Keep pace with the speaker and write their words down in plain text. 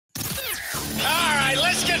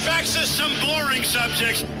fax us some boring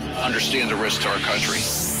subjects. Understand the risk to our country.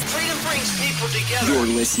 Freedom brings people together. You're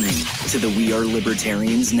listening to the We Are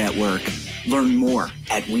Libertarians Network. Learn more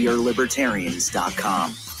at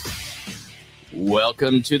wearelibertarians.com.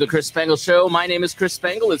 Welcome to the Chris Spangle Show. My name is Chris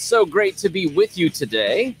Spangle. It's so great to be with you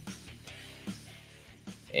today.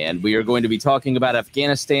 And we are going to be talking about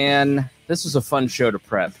Afghanistan. This was a fun show to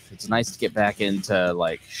prep. It's nice to get back into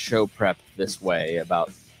like show prep this way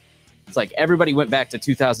about. It's like everybody went back to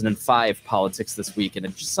 2005 politics this week, and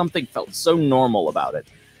it just something felt so normal about it.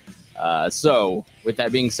 So with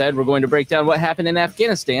that being said, we're going to break down what happened in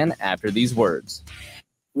Afghanistan after these words.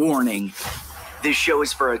 Warning. This show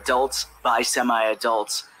is for adults by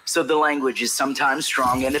semi-adults, so the language is sometimes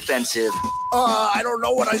strong and offensive. I don't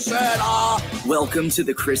know what I said. Welcome to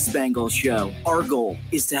the Chris Spangle Show. Our goal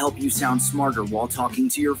is to help you sound smarter while talking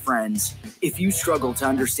to your friends. If you struggle to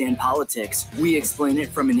understand politics, we explain it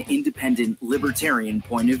from an independent libertarian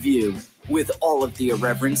point of view. With all of the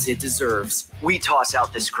irreverence it deserves, we toss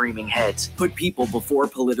out the screaming heads, put people before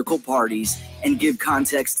political parties, and give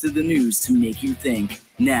context to the news to make you think.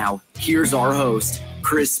 Now, here's our host,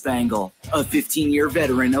 Chris Spangle, a 15-year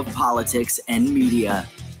veteran of politics and media.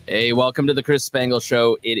 Hey, welcome to the Chris Spangle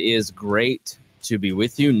Show. It is great to be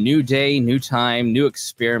with you. New day, new time, new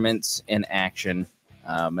experiments in action.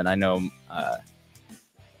 And I know,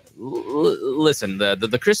 listen,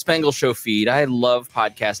 the Chris Spangle Show feed, I love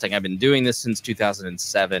podcasting. I've been doing this since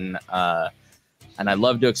 2007, and I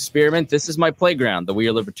love to experiment. This is my playground, the We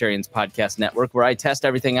Are Libertarians podcast network, where I test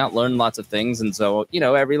everything out, learn lots of things. And so, you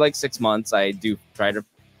know, every like 6 months, I do try to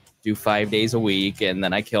do 5 days a week, and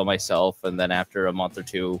then I kill myself. And then after a month or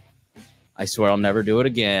two, I swear I'll never do it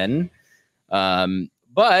again.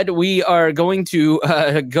 But we are going to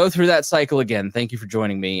go through that cycle again. Thank you for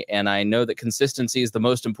joining me. And I know that consistency is the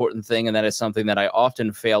most important thing, and that is something that I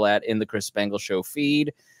often fail at in the Chris Spangle Show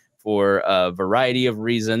feed for a variety of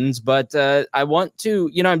reasons. But I want to,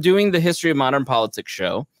 you know, I'm doing the History of Modern Politics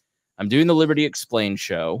show. I'm doing the Liberty Explained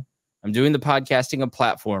show. I'm doing the Podcasting and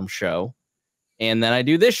Platform show. And then I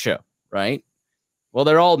do this show, right? Well,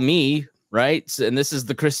 they're all me, right? And this is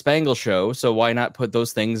the Chris Spangle Show. So why not put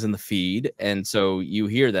those things in the feed? And so you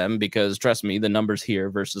hear them, because trust me, the numbers here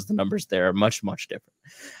versus the numbers there are much, much different.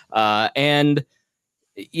 And,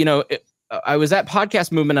 you know, I was at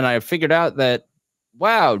Podcast Movement, and I figured out that,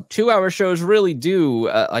 wow, 2-hour shows really do.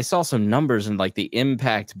 I saw some numbers and like the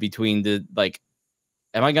impact between the, like,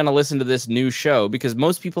 am I going to listen to this new show? Because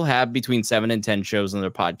most people have between 7 and 10 shows on their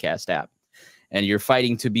podcast app, and you're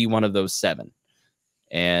fighting to be one of those 7.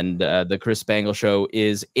 And the Chris Spangle Show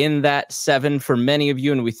is in that 7 for many of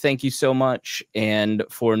you, and we thank you so much. And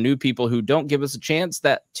for new people who don't give us a chance,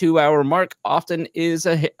 that 2-hour mark often is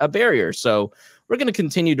a barrier. So we're going to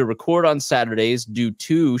continue to record on Saturdays, do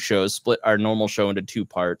 2 shows, split our normal show into 2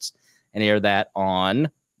 parts, and air that on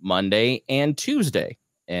Monday and Tuesday.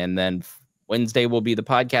 And then Wednesday will be the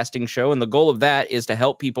podcasting show. And the goal of that is to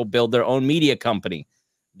help people build their own media company,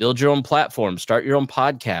 build your own platform, start your own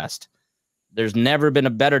podcast. There's never been a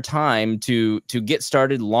better time to get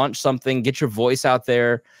started, launch something, get your voice out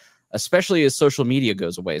there, especially as social media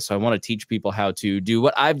goes away. So I want to teach people how to do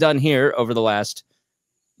what I've done here over the last,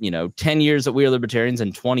 10 years that We Are Libertarians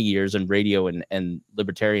and 20 years in radio and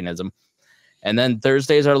libertarianism. And then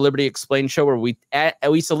Thursdays are Liberty Explained show, where we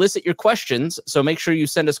solicit your questions. So make sure you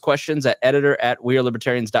send us questions at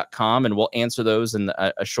editor@wearelibertarians.com, and we'll answer those in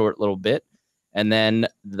a short little bit. And then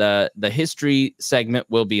the history segment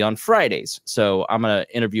will be on Fridays. So I'm going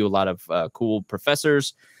to interview a lot of cool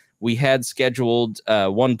professors. We had scheduled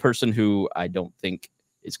one person who I don't think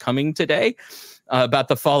is coming today about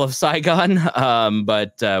the fall of Saigon.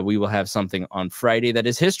 But we will have something on Friday that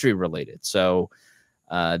is history related. So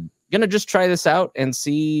going to just try this out and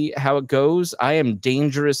see how it goes. I am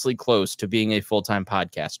dangerously close to being a full-time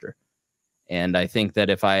podcaster. And I think that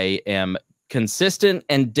if I am consistent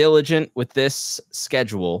and diligent with this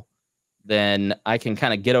schedule, then I can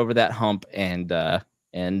kind of get over that hump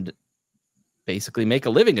and basically make a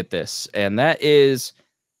living at this. And that is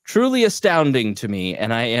truly astounding to me.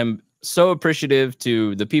 And I am so appreciative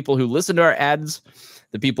to the people who listen to our ads,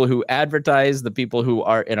 the people who advertise, the people who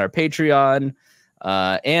are in our Patreon,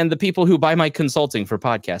 and the people who buy my consulting for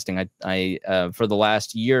podcasting. I for the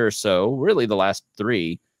last year or so, really the last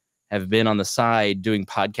 3, have been on the side doing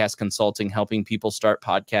podcast consulting, helping people start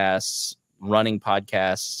podcasts, running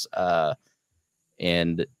podcasts,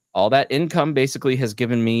 and all that income basically has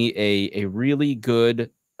given me a really good,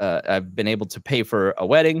 I've been able to pay for a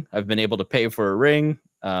wedding. I've been able to pay for a ring,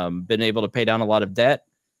 been able to pay down a lot of debt.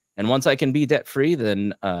 And once I can be debt free,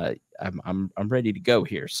 then I'm ready to go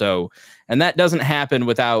here. So, and that doesn't happen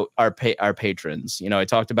without our patrons. You know, I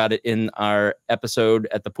talked about it in our episode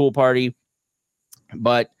at the pool party,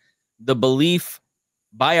 but the belief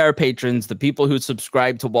by our patrons, the people who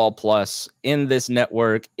subscribe to Wall Plus, in this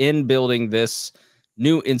network, in building this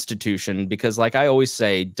new institution, because like I always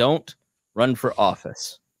say, don't run for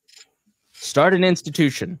office. Start an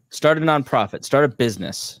institution, start a nonprofit, start a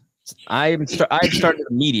business. I've started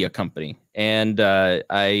a media company, and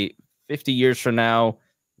 50 years from now,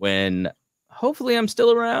 when hopefully I'm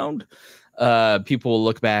still around, people will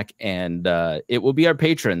look back and it will be our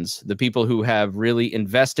patrons, the people who have really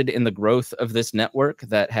invested in the growth of this network,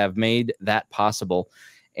 that have made that possible.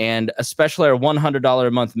 And especially our $100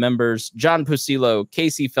 a month members, John Pusilo,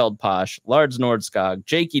 Casey Feldposh, Lars Nordskog,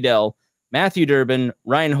 Jake Edel, Matthew Durbin,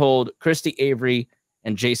 Rhinehold, Christy Avery,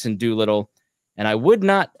 and Jason Doolittle. And I would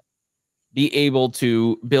not be able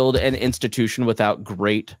to build an institution without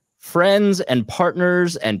great friends and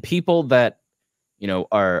partners and people that, you know,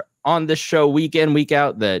 are on this show week in, week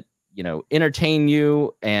out, that, you know, entertain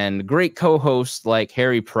you, and great co-hosts like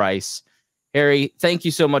Harry Price. Harry, thank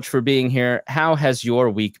you so much for being here. How has your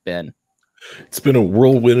week been? It's been a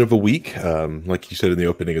whirlwind of a week. Like you said in the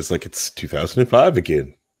opening, it's like it's 2005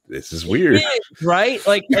 again. This is weird. Right?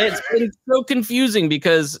 Like, it's been so confusing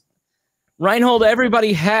because, Rhinehold,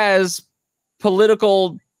 everybody has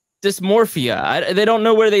political dysmorphia. They don't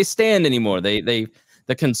know where they stand anymore. The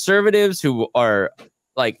conservatives who are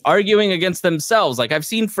like arguing against themselves. Like, I've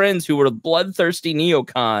seen friends who were bloodthirsty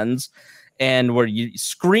neocons and were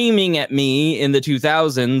screaming at me in the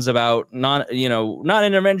 2000s about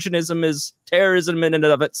non-interventionism is terrorism in and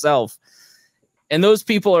of itself. And those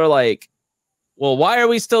people are like, well, why are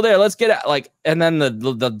we still there? Let's get out. Like, and then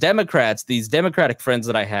the Democrats, these Democratic friends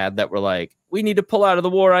that I had that were like, we need to pull out of the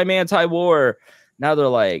war. I'm anti-war. Now they're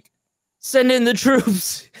like, send in the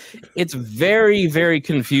troops. It's very, very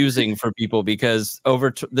confusing for people because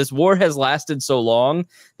this war has lasted so long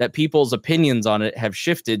that people's opinions on it have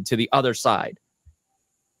shifted to the other side.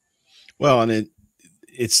 Well, and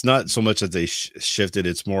it's not so much that they shifted.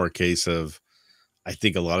 It's more a case of, I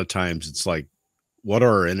think a lot of times it's like, what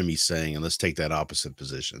are our enemies saying? And let's take that opposite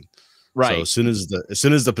position. Right. So as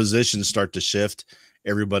soon as the positions start to shift,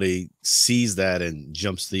 everybody sees that and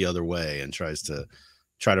jumps the other way and try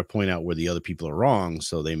to point out where the other people are wrong.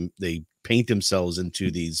 So they paint themselves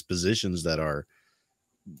into these positions that are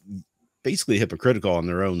basically hypocritical on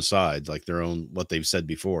their own side, like their own, what they've said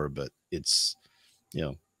before. But it's, you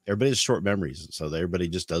know, everybody has short memories. So everybody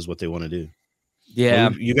just does what they want to do. Yeah.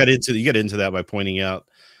 Well, you got into that by pointing out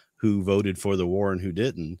who voted for the war and who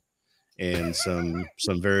didn't. And some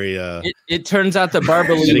very, it turns out that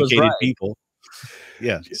Barbara Lee was right. People.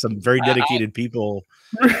 Yeah. Some very dedicated people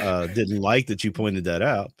didn't like that you pointed that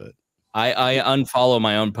out, but I unfollow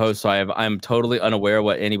my own post, so I'm totally unaware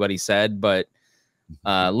what anybody said. But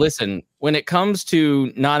listen, when it comes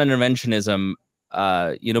to non-interventionism,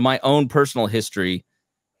 my own personal history,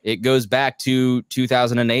 it goes back to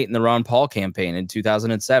 2008 and the Ron Paul campaign in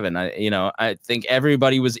 2007. I think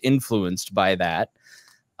everybody was influenced by that.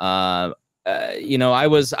 I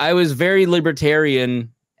was very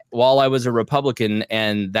libertarian while I was a Republican,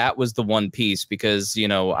 and that was the one piece because,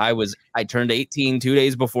 I turned 18 2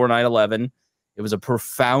 days before 9/11. It was a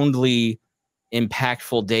profoundly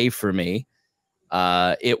impactful day for me.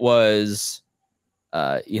 It was,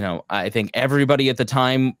 I think everybody at the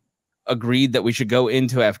time agreed that we should go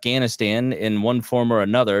into Afghanistan in one form or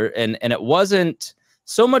another. And it wasn't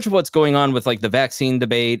so much of what's going on with like the vaccine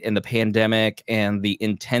debate and the pandemic and the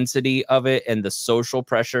intensity of it and the social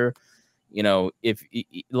pressure. If a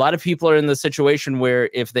lot of people are in the situation where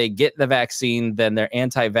if they get the vaccine, then their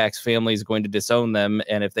anti-vax family is going to disown them.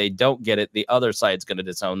 And if they don't get it, the other side's going to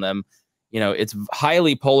disown them. It's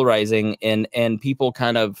highly polarizing and people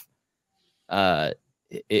kind of,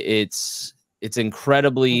 it's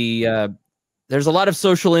incredibly, there's a lot of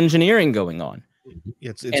social engineering going on.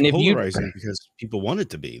 It's polarizing because people want it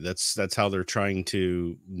to be. That's how they're trying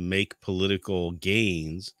to make political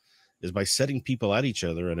gains, is by setting people at each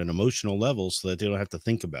other at an emotional level so that they don't have to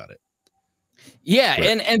think about it. Yeah.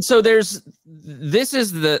 Right. And so this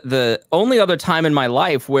is the only other time in my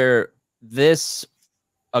life where this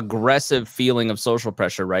aggressive feeling of social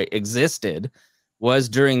pressure, right, existed, was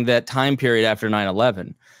during that time period after 9/11.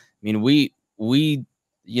 I mean, we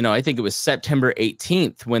I think it was September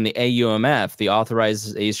 18th when the AUMF, the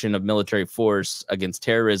Authorization of Military Force Against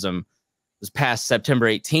Terrorism, was passed September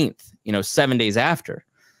 18th, 7 days after.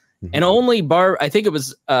 And only I think it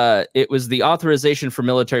was the Authorization for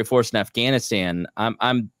Military Force in Afghanistan.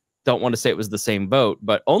 I'm don't want to say it was the same vote,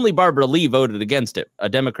 but only Barbara Lee voted against it, a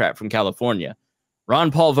Democrat from California.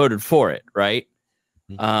 Ron Paul voted for it, right?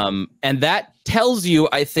 And that tells you,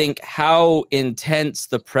 I think, how intense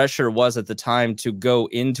the pressure was at the time to go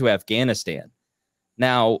into Afghanistan.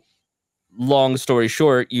 Now, long story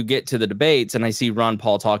short, you get to the debates and I see Ron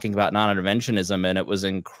Paul talking about non-interventionism, and it was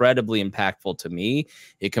incredibly impactful to me.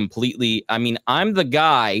 It completely, I mean, I'm the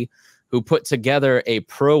guy who put together a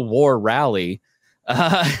pro-war rally,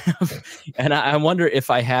 and I wonder if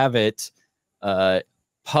I have it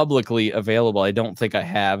publicly available. I don't think I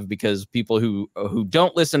have, because people who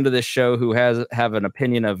don't listen to this show, who have an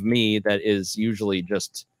opinion of me that is usually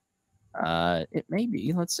just it may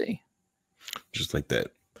be, let's see, just like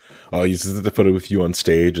that. Oh, you see the photo with you on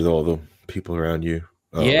stage with all the people around you.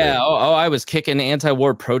 Oh, yeah. man. Oh, I was kicking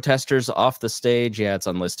anti-war protesters off the stage. Yeah, it's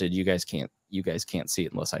unlisted. You guys can't see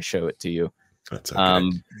it unless I show it to you. That's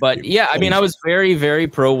okay. But yeah, I mean, I was very, very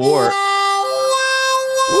pro-war.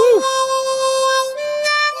 Woo!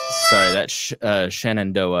 Sorry, that's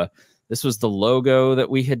Shenandoah. This was the logo that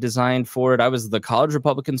we had designed for it. I was the College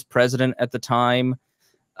Republicans president at the time.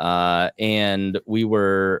 And we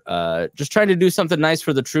were just trying to do something nice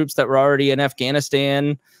for the troops that were already in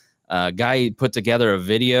Afghanistan. Guy put together a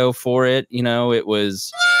video for it. You know, it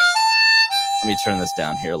was, let me turn this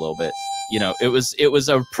down here a little bit. You know, it was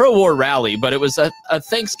a pro-war rally, but it was a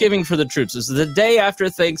Thanksgiving for the troops. This is the day after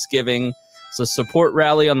Thanksgiving. It's a support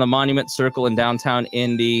rally on the Monument Circle in downtown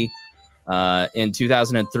Indy in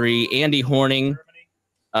 2003. Andy Horning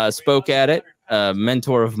spoke at it.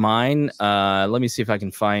 Mentor of mine. Let me see if I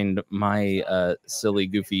can find my silly,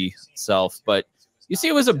 goofy self. But you see,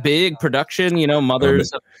 it was a big production. You know,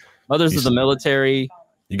 mothers of the military.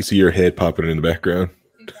 You can see your head popping in the background.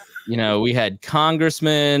 You know, we had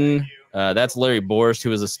congressmen. That's Larry Borst, who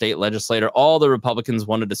was a state legislator. All the Republicans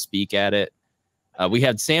wanted to speak at it. We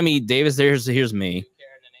had Sammy Davis. Here's me. Karen and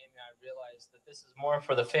Amy, I realized that this is more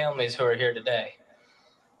for the families who are here today.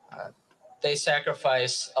 They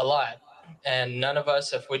sacrifice a lot. And none of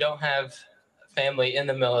us, if we don't have family in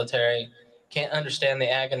the military, can't understand the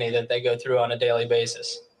agony that they go through on a daily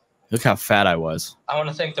basis. Look how fat I was. I want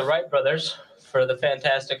to thank the Wright brothers for the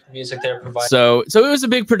fantastic music they're providing. So it was a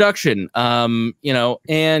big production, you know,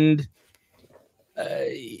 and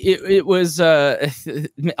it was.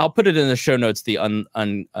 I'll put it in the show notes, the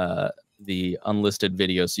unlisted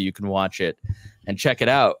video, so you can watch it and check it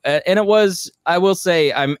out. And it was, I will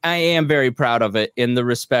say, I am very proud of it in the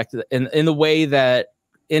respect, in the way that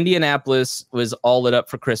Indianapolis was all lit up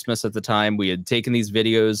for Christmas at the time. We had taken these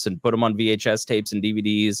videos and put them on VHS tapes and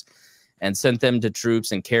DVDs and sent them to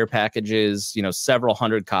troops in care packages, you know, several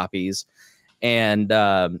hundred copies, and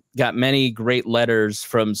got many great letters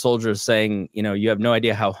from soldiers saying, you know, you have no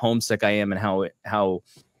idea how homesick I am and how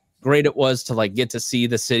great it was to like get to see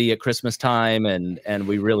the city at Christmas time, and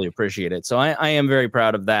we really appreciate it. So I am very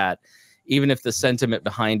proud of that, even if the sentiment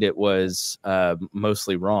behind it was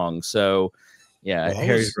mostly wrong. So yeah, well,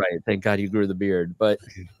 Harry's right. Thank God you grew the beard. But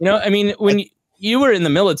you know, I mean, when you were in the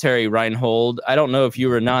military, Rhinehold, I don't know if you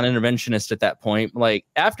were a non-interventionist at that point. Like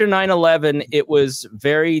after 9/11, it was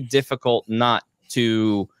very difficult not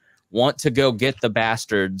to want to go get the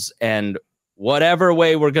bastards, and whatever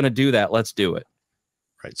way we're going to do that, let's do it.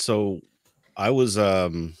 Right. So I was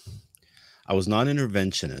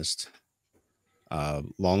non-interventionist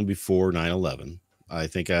long before 9/11. I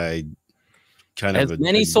think I kind of, as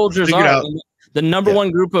many soldiers are, out, the number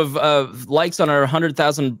one group of likes on our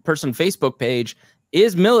 100,000 person Facebook page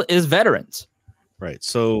is veterans. Right.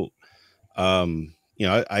 So, you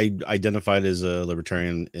know, I identified as a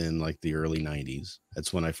libertarian in like the early 90s.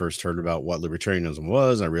 That's when I first heard about what libertarianism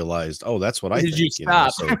was. I realized, oh, that's what I think. Did you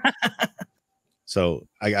stop? You know? So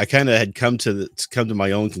I kind of had come to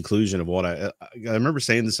my own conclusion of what I remember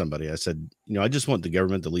saying to somebody. I said, you know, I just want the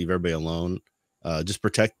government to leave everybody alone, just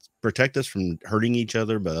protect us from hurting each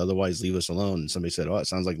other, but otherwise leave us alone. And somebody said, oh, it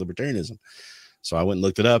sounds like libertarianism. So I went and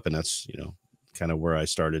looked it up, and that's, you know, kind of where I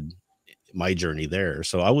started my journey there.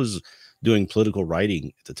 So I was doing political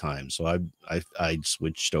writing at the time. So I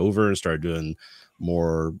switched over and started doing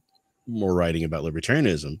more writing about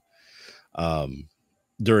libertarianism.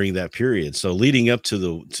 During that period. So leading up to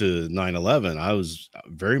 9/11, I was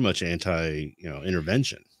very much anti, you know,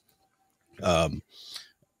 intervention. You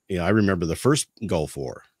know, I remember the first Gulf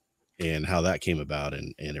War and how that came about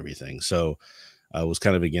and everything. So I was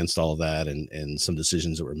kind of against all of that and some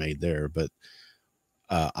decisions that were made there. But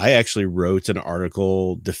I actually wrote an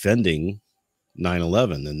article defending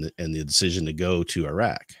 9/11 and the decision to go to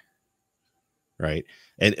Iraq. Right.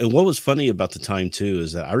 And what was funny about the time too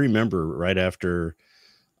is that I remember right after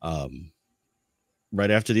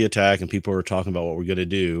right after the attack, and people were talking about what we're going to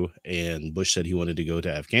do. And Bush said he wanted to go to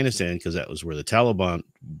Afghanistan because that was where the Taliban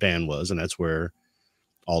ban was, and that's where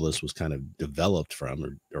all this was kind of developed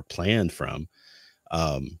from or planned from.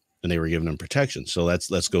 And they were giving them protection. So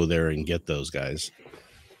let's go there and get those guys.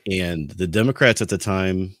 And the Democrats at the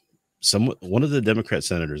time, one of the Democrat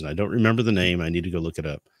senators, and I don't remember the name, I need to go look it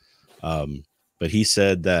up. But he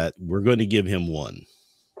said that we're going to give him one.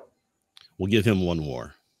 We'll give him one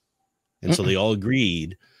war. And so they all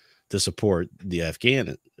agreed to support the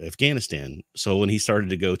Afghanistan. So when he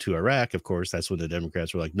started to go to Iraq, of course, that's when the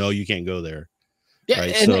Democrats were like, no, you can't go there. Yeah,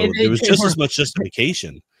 right. So there was just as much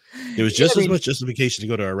justification. There was just as much justification to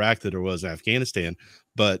go to Iraq that there was Afghanistan.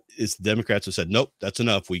 But it's the Democrats who said, nope, that's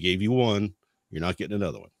enough. We gave you one. You're not getting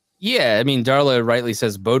another one. Yeah, I mean, Darla rightly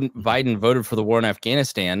says Biden voted for the war in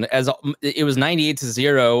Afghanistan as it was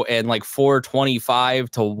 98-0 and like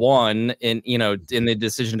 425-1 in the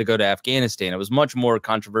decision to go to Afghanistan. It was much more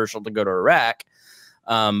controversial to go to Iraq.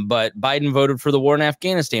 But Biden voted for the war in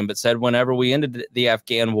Afghanistan, but said whenever we ended the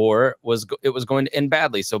Afghan war, it was going to end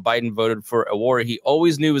badly. So Biden voted for a war he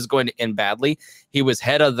always knew was going to end badly. He was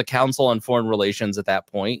head of the Council on Foreign Relations at that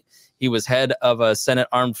point. He was head of a Senate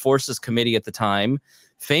Armed Forces Committee at the time.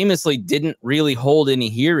 Famously didn't really hold any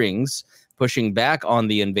hearings pushing back on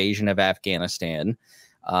the invasion of Afghanistan.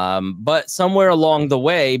 But somewhere along the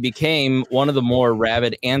way became one of the more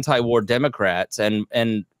rabid anti-war Democrats. And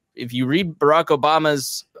if you read Barack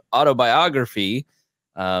Obama's autobiography,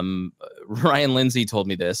 Ryan Lindsay told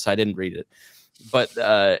me this. I didn't read it, but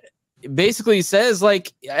it basically says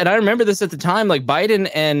like, and I remember this at the time, like Biden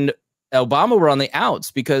and Obama were on the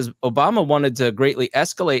outs because Obama wanted to greatly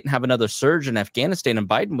escalate and have another surge in Afghanistan, and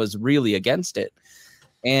Biden was really against it.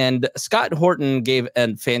 And Scott Horton gave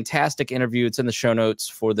a fantastic interview. It's in the show notes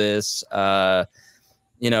for this, talking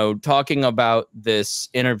about this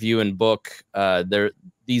interview and book.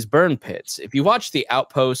 These burn pits. If you watch The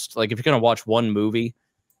Outpost, like if you're going to watch one movie,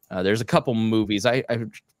 there's a couple movies. I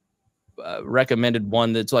recommended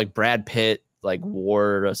one that's like Brad Pitt, like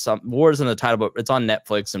War or some War's in the title, but it's on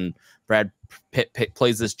Netflix, and Brad Pitt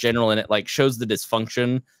plays this general, and it like shows the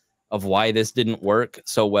dysfunction of why this didn't work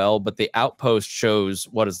so well. But The Outpost shows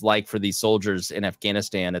what it's like for these soldiers in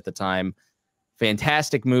Afghanistan at the time.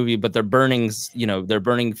 Fantastic movie, but they're burning, they're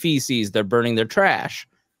burning feces, they're burning their trash.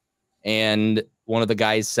 And one of the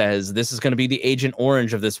guys says, this is going to be the Agent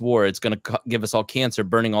Orange of this war. It's going to give us all cancer,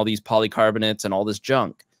 burning all these polycarbonates and all this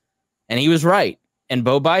junk. And he was right. And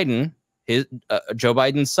Joe Biden's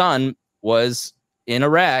son was in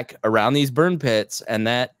Iraq around these burn pits, and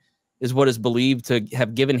that is what is believed to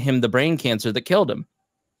have given him the brain cancer that killed him.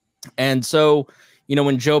 And so,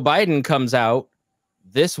 when Joe Biden comes out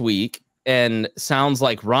this week and sounds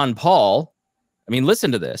like Ron Paul, I mean,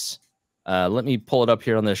 listen to this. Let me pull it up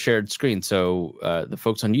here on the shared screen so the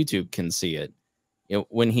folks on YouTube can see it.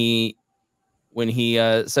 When he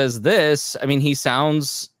says this, I mean, he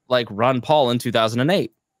sounds like Ron Paul in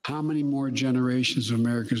 2008. How many more generations of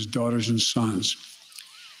America's daughters and sons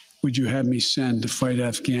would you have me send to fight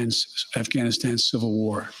Afghanistan's civil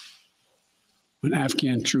war when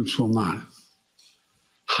Afghan troops will not?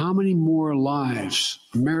 How many more lives,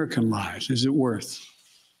 American lives, is it worth?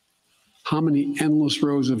 How many endless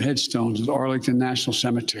rows of headstones at Arlington National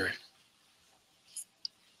Cemetery?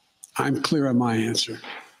 I'm clear on my answer.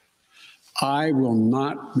 I will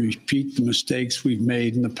not repeat the mistakes we've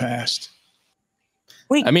made in the past.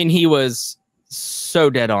 I mean, he was so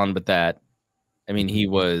dead on with that. I mean, he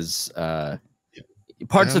was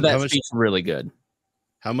parts of that speech were really good.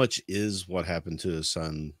 How much is what happened to his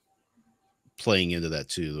son playing into that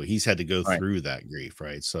too? He's had to go through that grief,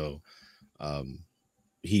 right? So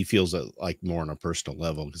he feels that like more on a personal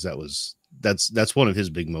level, because that's one of his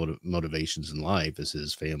big motivations in life is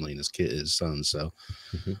his family and his son. So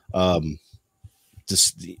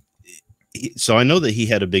so I know that he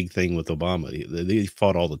had a big thing with Obama. They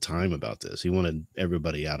fought all the time about this. He wanted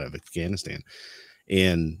everybody out of Afghanistan,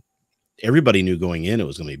 and everybody knew going in it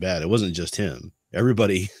was going to be bad. It wasn't just him.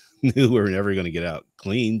 Everybody knew we were never going to get out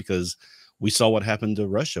clean, because we saw what happened to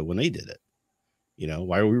Russia when they did it.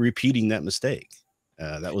 Why are we repeating that mistake?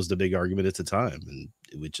 That was the big argument at the time, and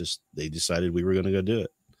they decided we were going to go do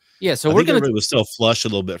it. Yeah, so everybody was still flush a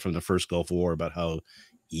little bit from the first Gulf War about how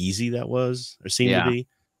easy that was, or seemed to be.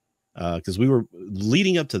 Because we were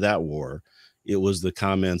leading up to that war, it was the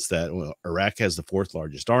comments that Iraq has the 4th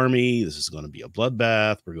largest army. This is going to be a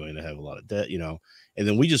bloodbath. We're going to have a lot of debt, and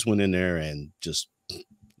then we just went in there and just,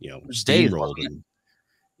 steamrolled.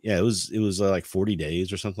 Yeah, it was like 40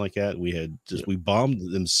 days or something like that. We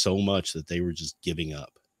bombed them so much that they were just giving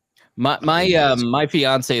up. My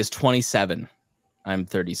fiance is 27. I'm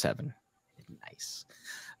 37. Nice.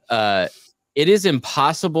 it is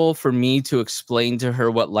impossible for me to explain to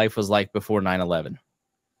her what life was like before 9/11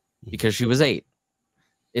 because she was 8.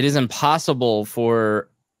 It is impossible for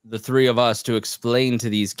the three of us to explain to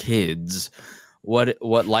these kids what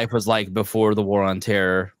life was like before the War on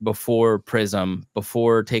Terror, before PRISM,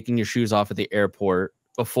 before taking your shoes off at the airport,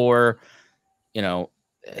 before, you know,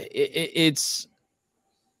 it's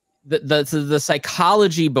the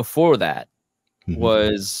psychology before that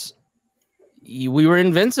was we were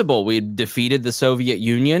invincible. We defeated the Soviet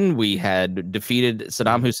Union. We had defeated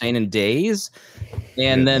Saddam Hussein in days.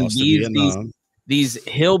 And then these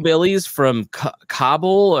hillbillies from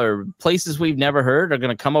Kabul or places we've never heard are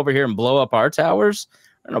going to come over here and blow up our towers.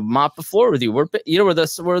 We're going to mop the floor with you. We're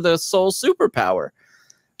the sole superpower.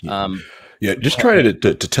 Just trying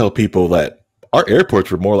to tell people that our airports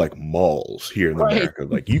were more like malls here in America.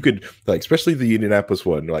 Like you could, like, especially the Indianapolis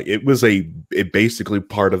one, like it was basically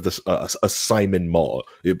part of this a Simon Mall.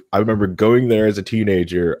 I remember going there as a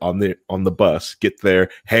teenager on the bus, get there,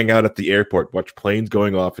 hang out at the airport, watch planes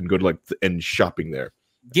going off, and go to and shopping there.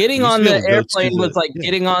 Getting on the airplane was like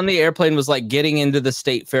getting on the airplane was like getting into the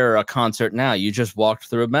State Fair or a concert. Now you just walked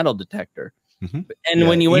through a metal detector. And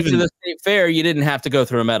when you went to the State Fair, you didn't have to go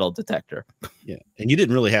through a metal detector. Yeah. And you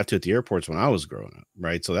didn't really have to at the airports when I was growing up.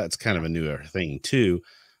 Right. So that's kind of a newer thing, too.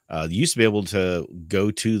 You used to be able to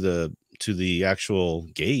go to the actual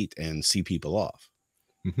gate and see people off.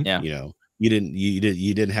 Yeah. You know, you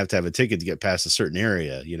didn't have to have a ticket to get past a certain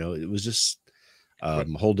area. You know, it was just a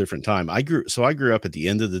whole different time. I grew up at the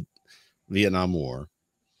end of the Vietnam War.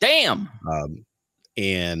 Damn.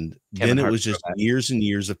 And then it was just years and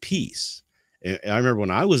years of peace. And I remember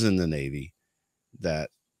when I was in the Navy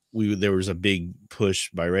that there was a big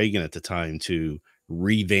push by Reagan at the time to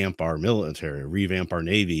revamp our military, revamp our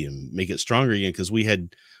Navy, and make it stronger again, because we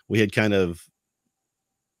had kind of,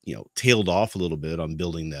 you know, tailed off a little bit on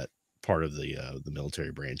building that part of the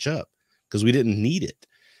military branch up because we didn't need it.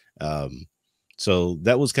 So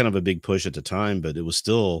that was kind of a big push at the time, but it was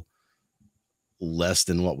still less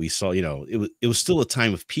than what we saw. You know, it was still a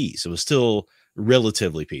time of peace. It was still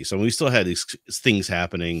relatively peace. I mean, we still had these things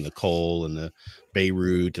happening, the coal and the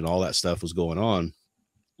Beirut and all that stuff was going on,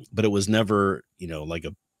 but it was never, you know, like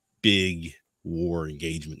a big war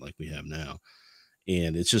engagement like we have now.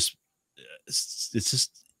 And it's just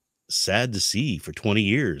sad to see for 20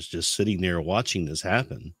 years just sitting there watching this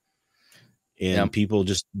happen, and people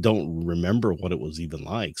just don't remember what it was even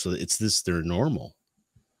like. So they're normal.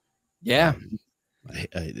 Yeah.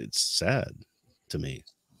 It's sad to me.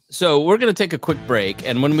 So we're going to take a quick break,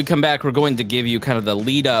 and when we come back, we're going to give you kind of the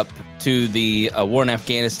lead up to the war in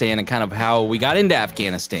Afghanistan and kind of how we got into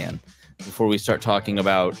Afghanistan before we start talking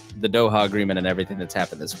about the Doha Agreement and everything that's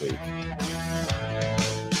happened this week.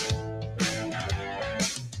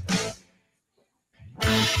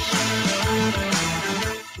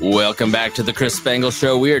 Welcome back to the Chris Spangle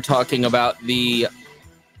Show. We are talking about the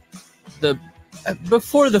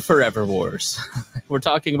before the Forever Wars. We're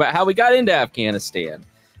talking about how we got into Afghanistan.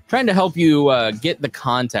 Trying to help you get the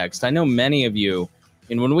context. I know many of you,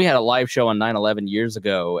 and when we had a live show on 9/11 years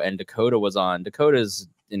ago, and Dakota was on, Dakota's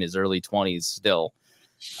in his early 20s still.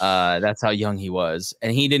 That's how young he was,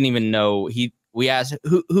 and he didn't even know. We asked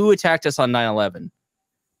who attacked us on 9/11.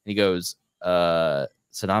 He goes,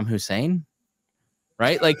 Saddam Hussein,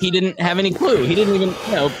 right? Like he didn't have any clue. He didn't even,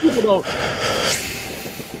 you know, people don't.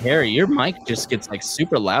 Harry, your mic just gets like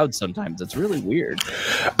super loud sometimes. It's really weird.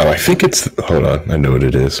 Oh, I think it's. Hold on, I know what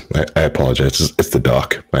it is. I apologize. It's the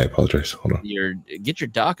dock. I apologize. Hold on. Get your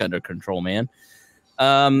dock under control, man.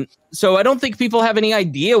 So I don't think people have any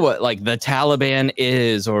idea what like the Taliban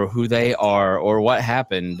is or who they are or what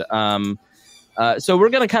happened. So we're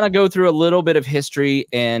gonna kind of go through a little bit of history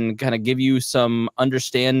and kind of give you some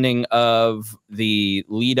understanding of the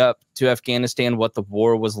lead up to Afghanistan, what the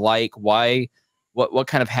war was like, why. What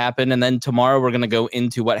kind of happened, and then tomorrow we're going to go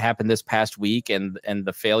into what happened this past week and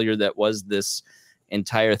the failure that was this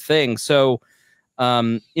entire thing. So,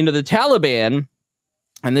 the Taliban,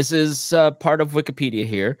 and this is part of Wikipedia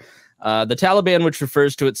here, the Taliban, which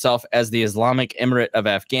refers to itself as the Islamic Emirate of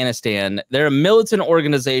Afghanistan, they're a militant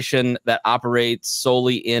organization that operates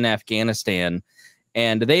solely in Afghanistan,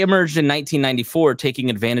 and they emerged in 1994, taking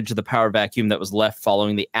advantage of the power vacuum that was left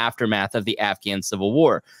following the aftermath of the Afghan Civil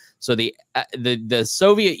War. So the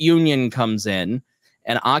Soviet Union comes in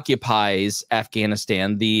and occupies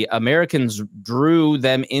Afghanistan. The Americans drew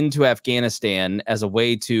them into Afghanistan as a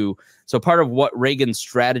way to. So part of what Reagan's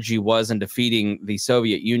strategy was in defeating the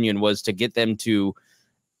Soviet Union was to get them to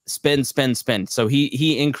spend. So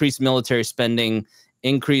he increased military spending,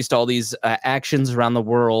 increased all these actions around the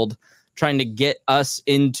world trying to get us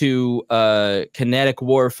into kinetic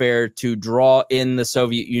warfare to draw in the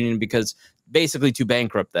Soviet Union, because basically to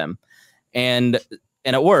bankrupt them. And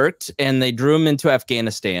it worked, and they drew them into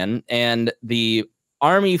Afghanistan, and the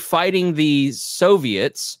army fighting the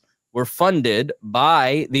Soviets were funded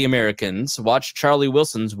by the Americans. Watch Charlie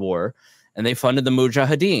Wilson's war, and they funded the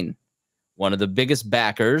Mujahideen. One of the biggest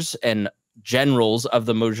backers and generals of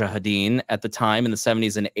the Mujahideen at the time in the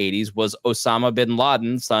 70s and 80s was Osama bin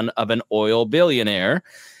Laden, son of an oil billionaire,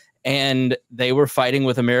 and they were fighting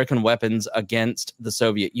with American weapons against the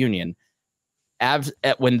Soviet Union.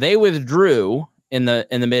 When they withdrew in the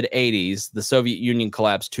mid 80s, the Soviet Union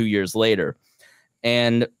collapsed 2 years later.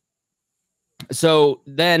 And so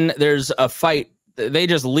then there's a fight. They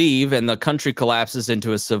just leave, and the country collapses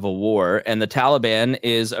into a civil war. And the Taliban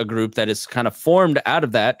is a group that is kind of formed out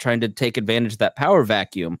of that, trying to take advantage of that power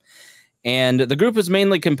vacuum. And the group was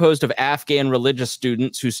mainly composed of Afghan religious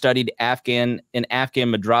students who studied Afghan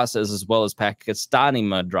madrasas as well as Pakistani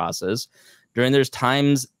madrasas during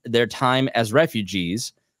their time as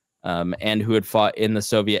refugees, and who had fought in the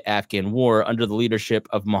Soviet-Afghan War under the leadership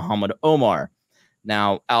of Muhammad Omar.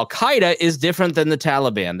 Now, Al-Qaeda is different than the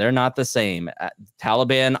Taliban. They're not the same.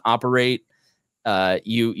 Taliban operate,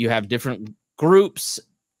 you have different groups.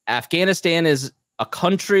 Afghanistan is a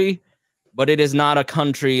country, but it is not a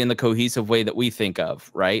country in the cohesive way that we think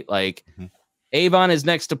of, right? Like, Avon is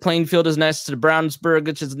next to Plainfield, is next to Brownsburg,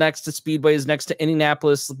 which is next to Speedway, is next to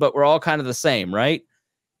Indianapolis, but we're all kind of the same, right?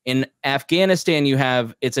 In Afghanistan,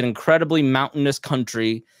 it's an incredibly mountainous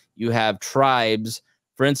country. You have tribes.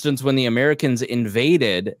 For instance, when the Americans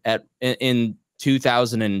invaded in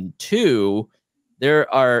 2002,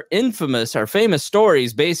 there are famous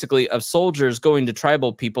stories basically of soldiers going to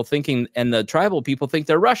tribal people and the tribal people think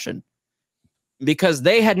they're Russian, because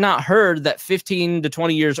they had not heard that 15 to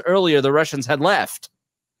 20 years earlier, the Russians had left.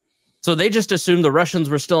 So they just assumed the Russians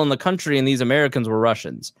were still in the country and these Americans were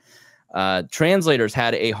Russians. Translators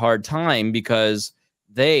had a hard time because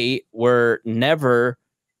they were never,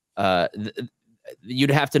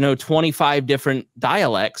 you'd have to know 25 different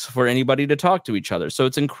dialects for anybody to talk to each other. So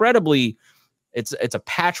it's it's a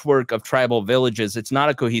patchwork of tribal villages. It's not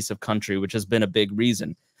a cohesive country, which has been a big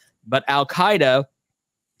reason. But Al-Qaeda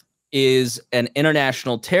is an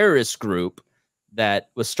international terrorist group that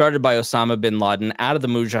was started by Osama bin Laden out of the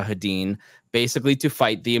Mujahideen, basically to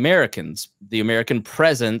fight the Americans, the American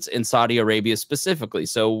presence in Saudi Arabia specifically.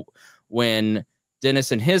 So when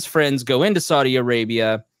Dennis and his friends go into Saudi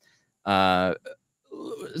Arabia, so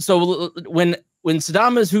when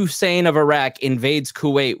Saddam Hussein of Iraq invades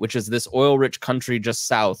Kuwait, which is this oil-rich country just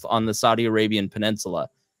south on the Saudi Arabian peninsula,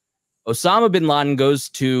 Osama bin Laden goes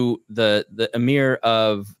to the emir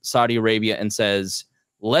of Saudi Arabia and says,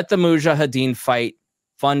 let the Mujahideen fight,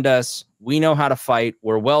 fund us. We know how to fight.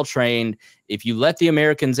 We're well-trained. If you let the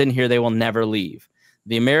Americans in here, they will never leave.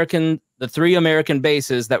 The 3 American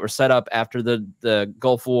bases that were set up after the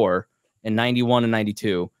Gulf War in 91 and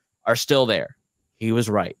 92 are still there. He was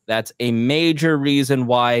right. That's a major reason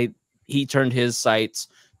why he turned his sights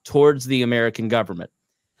towards the American government.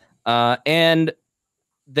 And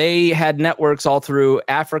they had networks all through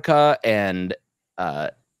Africa and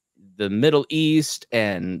the Middle East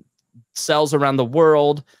and cells around the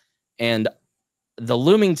world. And The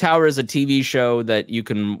Looming Tower is a TV show that you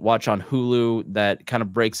can watch on Hulu that kind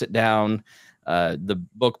of breaks it down. The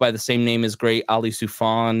book by the same name is great. Ali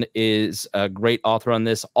Soufan is a great author on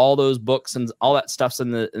this. All those books and all that stuff's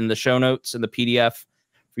in the show notes and the PDF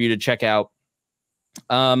for you to check out.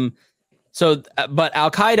 But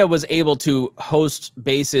Al-Qaeda was able to host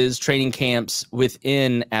bases, training camps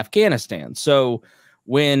within Afghanistan. So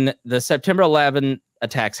when the September 11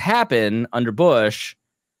 attacks happen under Bush,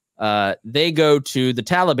 they go to the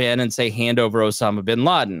Taliban and say, hand over Osama bin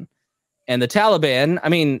Laden. And the Taliban, I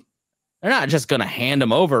mean, they're not just going to hand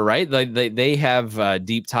him over, right? They have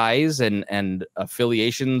deep ties and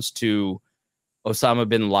affiliations to Osama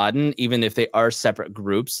bin Laden, even if they are separate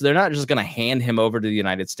groups. They're not just going to hand him over to the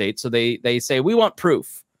United States. So they say, we want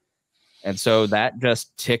proof. And so that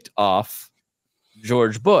just ticked off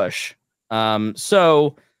George Bush. And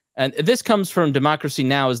this comes from Democracy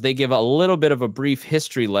Now! As they give a little bit of a brief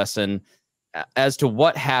history lesson as to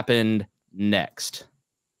what happened next.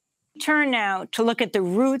 Turn now to look at the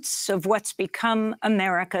roots of what's become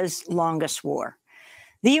America's longest war.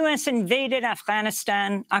 The U.S. invaded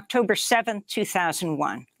Afghanistan October 7,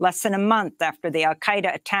 2001, less than a month after the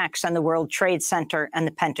al-Qaeda attacks on the World Trade Center and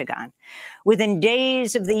the Pentagon. Within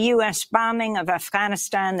days of the U.S. bombing of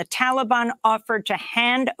Afghanistan, the Taliban offered to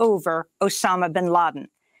hand over Osama bin Laden,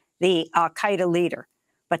 the al-Qaeda leader.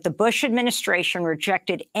 But the Bush administration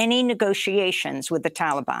rejected any negotiations with the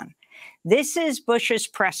Taliban. This is Bush's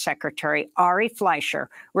press secretary, Ari Fleischer,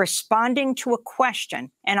 responding to a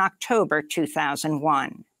question in October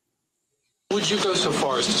 2001. Would you go so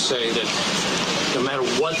far as to say that no matter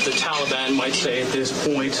what the Taliban might say at this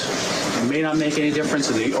point, it may not make any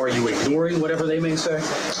difference? Are you ignoring whatever they may say?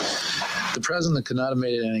 The president could not have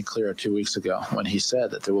made it any clearer 2 weeks ago when he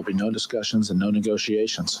said that there will be no discussions and no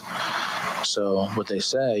negotiations. So what they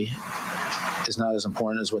say is not as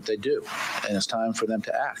important as what they do. And it's time for them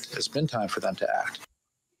to act. It's been time for them to act.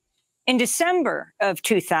 In December of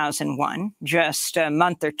 2001, just a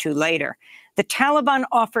month or two later, the Taliban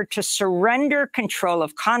offered to surrender control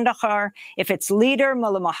of Kandahar if its leader,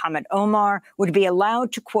 Mullah Muhammad Omar, would be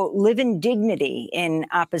allowed to, quote, live in dignity in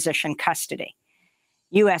opposition custody.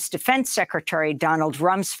 U.S. Defense Secretary Donald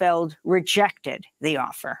Rumsfeld rejected the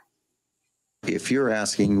offer. If you're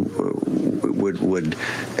asking, would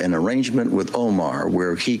an arrangement with Omar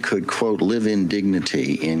where he could, quote, live in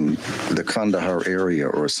dignity in the Kandahar area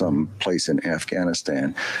or some place in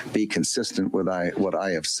Afghanistan be consistent with what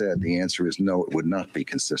I have said? The answer is no, it would not be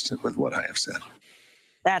consistent with what I have said.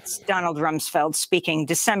 That's Donald Rumsfeld speaking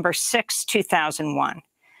December 6, 2001.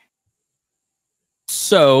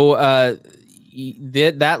 So,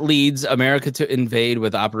 that leads America to invade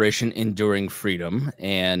with Operation Enduring Freedom.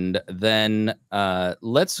 And then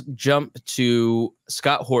let's jump to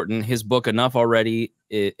Scott Horton, his book, Enough Already.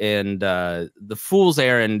 And The Fool's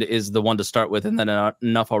Errand is the one to start with. And then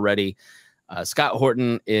Enough Already. Scott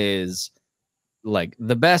Horton is like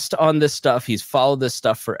the best on this stuff. He's followed this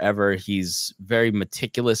stuff forever. He's very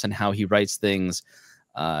meticulous in how he writes things.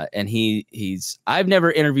 And I've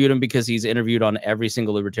never interviewed him because he's interviewed on every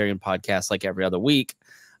single libertarian podcast like every other week.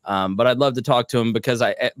 But I'd love to talk to him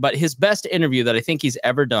but his best interview that I think he's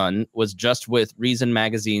ever done was just with Reason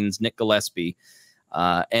Magazine's Nick Gillespie.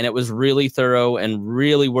 And it was really thorough and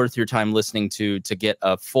really worth your time listening to get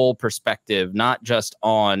a full perspective, not just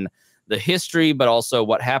on the history, but also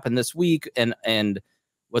what happened this week and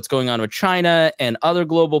what's going on with China and other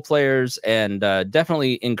global players. And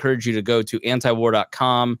definitely encourage you to go to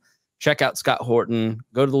antiwar.com, check out Scott Horton,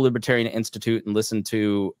 go to the Libertarian Institute and listen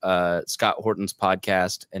to Scott Horton's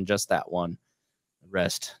podcast and just that one.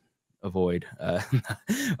 Rest, avoid.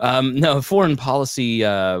 No, foreign policy.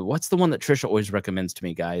 What's the one that Trisha always recommends to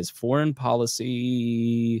me, guys? Foreign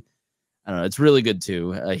policy. I don't know. It's really good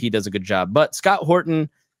too. He does a good job. But Scott Horton,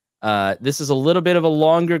 this is a little bit of a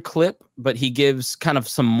longer clip, but he gives kind of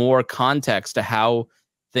some more context to how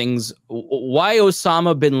why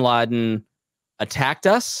Osama bin Laden attacked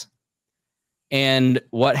us and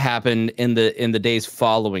what happened in the days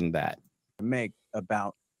following that. Make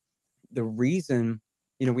about the reason,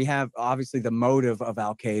 we have obviously the motive of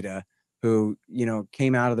Al-Qaeda, who,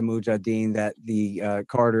 came out of the Mujahideen that the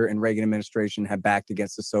Carter and Reagan administration had backed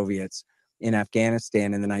against the Soviets in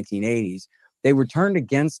Afghanistan in the 1980s. They were turned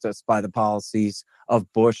against us by the policies of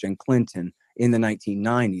Bush and Clinton in the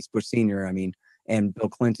 1990s. Bush Sr., and Bill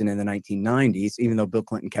Clinton in the 1990s, even though Bill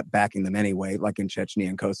Clinton kept backing them anyway, like in Chechnya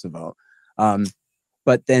and Kosovo.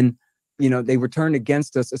 But then, they were turned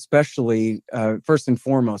against us, especially first and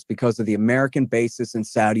foremost, because of the American bases in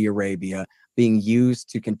Saudi Arabia being used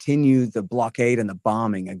to continue the blockade and the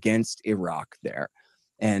bombing against Iraq there.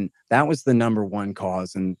 And that was the number one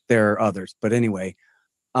cause. And there are others. But anyway,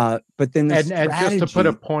 but then and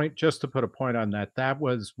just to put a point on that, that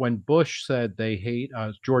was when Bush said they hate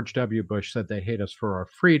us. George W. Bush said they hate us for our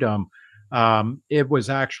freedom. It was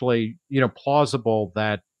actually, plausible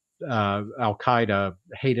that Al-Qaeda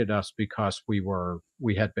hated us because we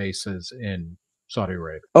had bases in Saudi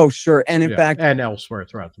Arabia. Oh, sure. And in fact, and elsewhere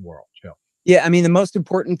throughout the world. Yeah. Yeah. The most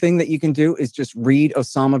important thing that you can do is just read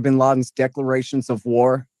Osama bin Laden's declarations of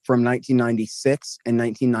war from 1996 and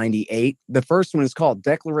 1998. The first one is called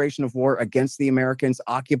Declaration of War Against the Americans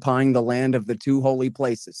Occupying the Land of the Two Holy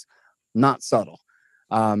Places. Not subtle.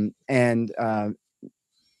 And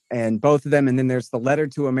both of them. And then there's the letter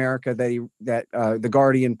to America that the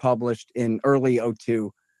Guardian published in early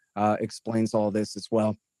 2002 explains all this as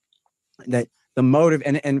well. That the motive,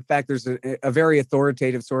 and in fact, there's a very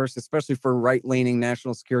authoritative source, especially for right-leaning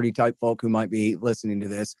national security type folk who might be listening to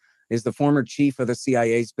this, is the former chief of the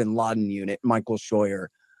CIA's Bin Laden unit, Michael Scheuer,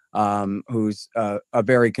 who's a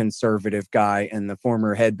very conservative guy and the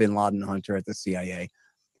former head Bin Laden hunter at the CIA.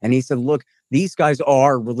 And he said, look, these guys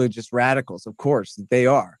are religious radicals. Of course, they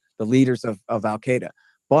are the leaders of Al-Qaeda,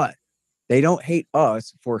 but they don't hate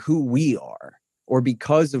us for who we are or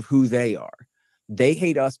because of who they are. They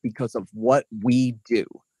hate us because of what we do.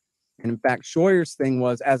 And in fact, Scheuer's thing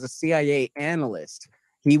was, as a CIA analyst,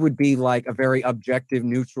 he would be like a very objective,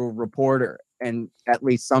 neutral reporter, and at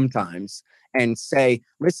least sometimes, and say,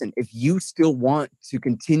 listen, if you still want to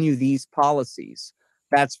continue these policies,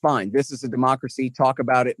 that's fine. This is a democracy. Talk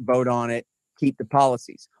about it, vote on it, keep the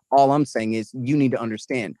policies. All I'm saying is you need to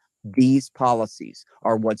understand these policies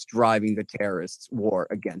are what's driving the terrorists' war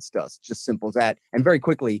against us. Just simple as that. And very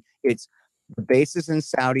quickly, it's the bases in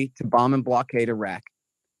Saudi to bomb and blockade Iraq,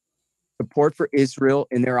 support for Israel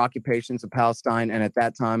in their occupations of Palestine and at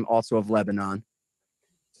that time also of Lebanon,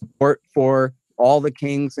 support for all the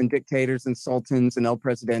kings and dictators and sultans and El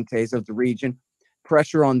Presidentes of the region,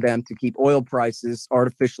 pressure on them to keep oil prices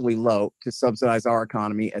artificially low to subsidize our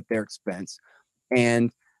economy at their expense.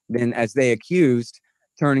 And then, as they accused,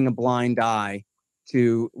 turning a blind eye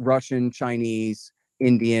to Russian, Chinese,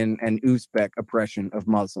 Indian, and Uzbek oppression of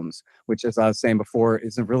Muslims, which, as I was saying before,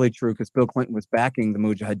 isn't really true because Bill Clinton was backing the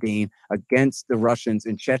Mujahideen against the Russians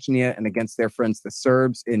in Chechnya and against their friends, the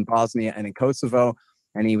Serbs in Bosnia and in Kosovo.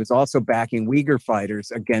 And he was also backing Uyghur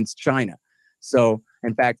fighters against China. So,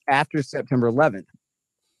 in fact, after September 11th,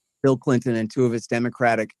 Bill Clinton and two of his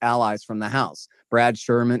Democratic allies from the House, Brad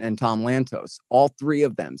Sherman and Tom Lantos, all three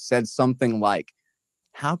of them said something like,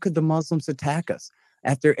 how could the Muslims attack us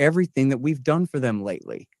after everything that we've done for them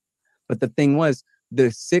lately? But the thing was,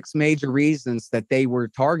 the 6 major reasons that they were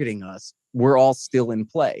targeting us were all still in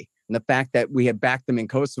play. And the fact that we had backed them in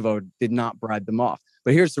Kosovo did not bribe them off.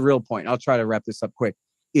 But here's the real point. I'll try to wrap this up quick.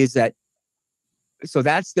 Is that, so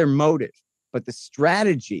that's their motive. But the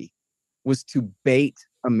strategy was to bait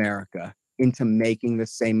America into making the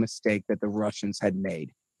same mistake that the Russians had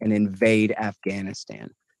made and invade Afghanistan,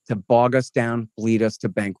 to bog us down, bleed us to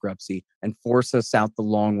bankruptcy, and force us out the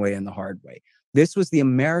long way and the hard way. This was the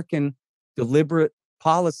American deliberate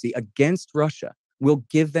policy against Russia. We'll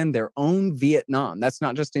give them their own Vietnam. That's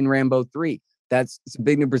not just in Rambo 3. That's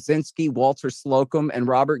Zbigniew Brzezinski, Walter Slocum, and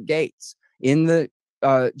Robert Gates in the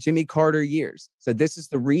Jimmy Carter years. So this is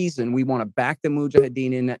the reason we want to back the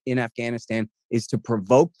Mujahideen in Afghanistan, is to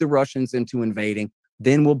provoke the Russians into invading.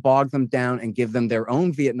 Then we'll bog them down and give them their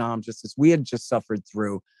own Vietnam, just as we had just suffered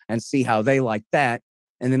through, and see how they like that.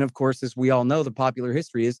 And then, of course, as we all know, the popular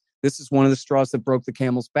history is this is one of the straws that broke the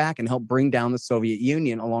camel's back and helped bring down the Soviet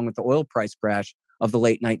Union, along with the oil price crash of the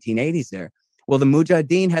late 1980s there. Well, the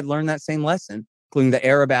Mujahideen had learned that same lesson, including the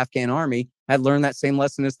Arab Afghan army had learned that same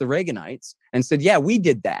lesson as the Reaganites and said, yeah, we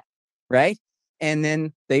did that, right? And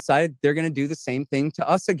then they decided they're going to do the same thing to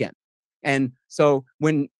us again. And so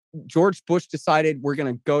when George Bush decided we're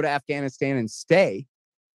going to go to Afghanistan and stay,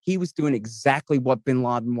 he was doing exactly what bin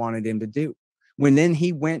Laden wanted him to do. When then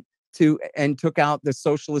he went to and took out the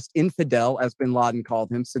socialist infidel, as bin Laden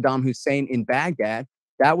called him, Saddam Hussein in Baghdad,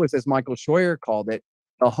 that was, as Michael Scheuer called it,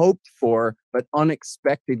 a hoped for but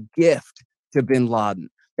unexpected gift to bin Laden,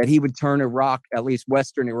 that he would turn Iraq, at least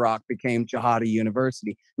Western Iraq, became Jihadi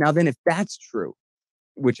University. Now then, if that's true,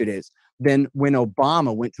 which it is, then when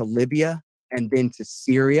Obama went to Libya and then to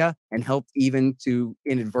Syria and helped even to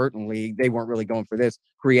inadvertently, they weren't really going for this,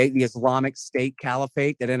 create the Islamic State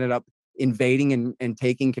Caliphate that ended up invading and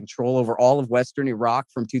taking control over all of Western Iraq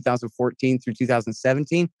from 2014 through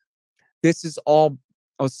 2017. This is all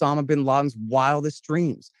Osama bin Laden's wildest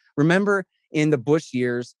dreams. Remember in the Bush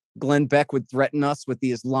years, Glenn Beck would threaten us with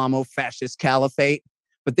the Islamo-fascist caliphate.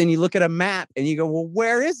 But then you look at a map and you go, well,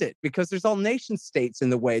 where is it? Because there's all nation states in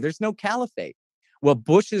the way. There's no caliphate. Well,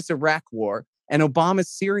 Bush's Iraq war and Obama's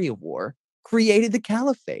Syria war created the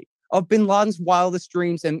caliphate of bin Laden's wildest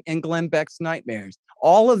dreams and Glenn Beck's nightmares.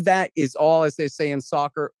 All of that is all, as they say in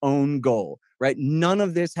soccer, own goal, right? None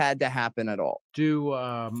of this had to happen at all.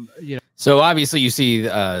 So obviously you see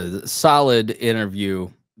solid interview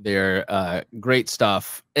there, great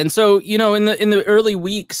stuff. And so, in the early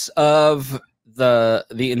weeks of the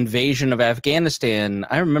invasion of Afghanistan,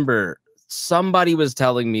 I remember somebody was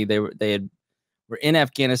telling me they were in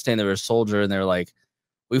Afghanistan. They were a soldier, and they're like,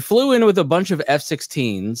 we flew in with a bunch of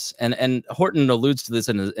F-16s, and Horton alludes to this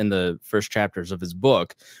in the first chapters of his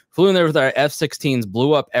book. Flew in there with our F-16s,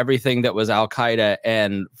 blew up everything that was Al Qaeda,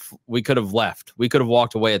 and we could have left. We could have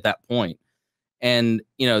walked away at that point. And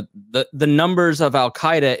the numbers of Al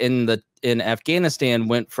Qaeda in Afghanistan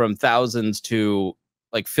went from thousands to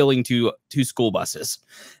like filling two school buses.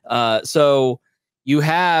 So you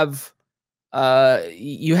have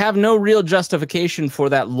no real justification for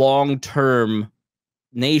that long-term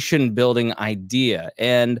nation building idea.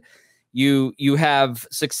 And you have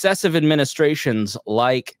successive administrations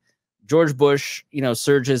like George Bush,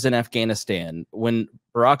 surges in Afghanistan, when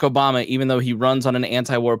Barack Obama, even though he runs on an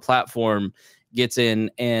anti-war platform, gets in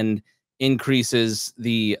and increases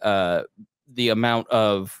the amount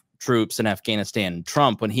of troops in Afghanistan.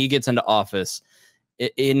 Trump, when he gets into office,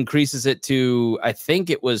 it increases it to, I think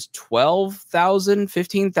it was 12,000,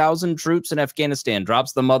 15,000 troops in Afghanistan,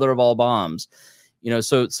 drops the mother of all bombs. You know,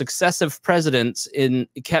 so successive presidents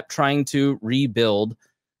kept trying to rebuild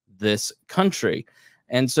this country.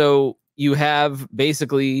 And so you have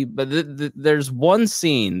basically, but there's one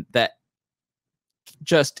scene that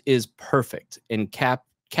just is perfect in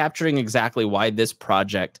capturing exactly why this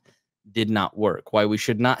project did not work, why we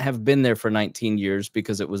should not have been there for 19 years,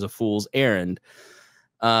 because it was a fool's errand.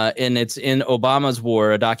 And it's in Obama's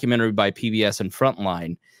War, a documentary by PBS and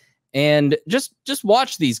Frontline. And just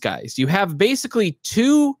watch these guys. You have basically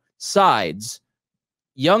two sides,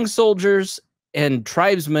 young soldiers and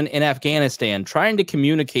tribesmen in Afghanistan, trying to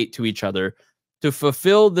communicate to each other to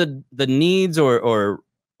fulfill the needs or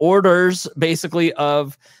orders, basically,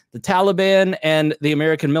 of the Taliban and the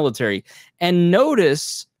American military. And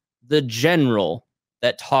notice the general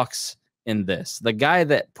that talks in this, the guy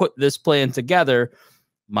that put this plan together,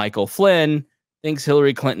 Michael Flynn, thinks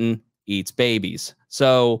Hillary Clinton eats babies.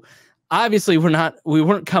 So obviously we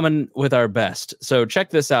weren't coming with our best. So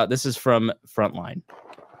check this out. This is from Frontline.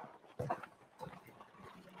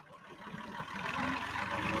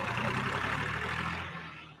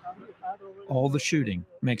 All the shooting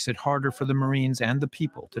makes it harder for the Marines and the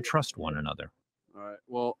people to trust one another. All right.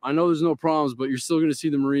 Well, I know there's no problems, but you're still going to see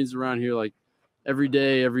the Marines around here like every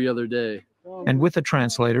day, every other day. And with a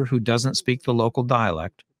translator who doesn't speak the local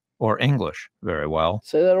dialect or English very well,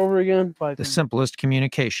 Say that over again. the simplest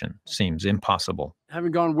communication seems impossible.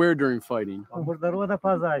 Haven't gone where during fighting?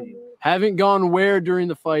 Haven't gone where during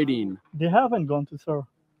the fighting? They haven't gone to, sir.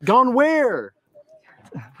 Gone where?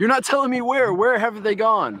 You're not telling me where. Where have they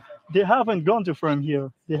gone? They haven't gone to from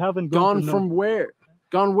here. They haven't gone from where?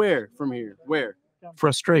 Gone where from here? Where?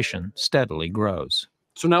 Frustration steadily grows.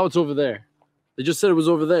 So now it's over there. They just said it was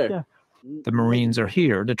over there. Yeah. The Marines are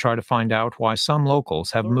here to try to find out why some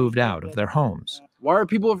locals have moved out of their homes. Why are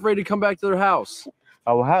people afraid to come back to their house?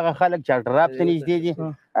 So now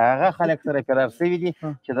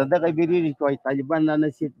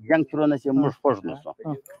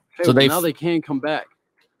they can't come back.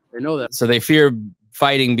 They know that. So they fear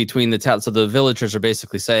fighting between the towns. So the villagers are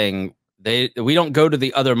basically saying we don't go to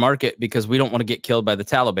the other market because we don't want to get killed by the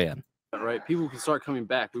Taliban. Right? People can start coming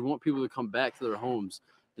back. We want people to come back to their homes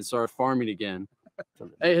and start farming again.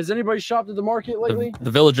 Hey, has anybody shopped at the market lately?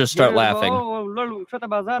 The villagers start laughing.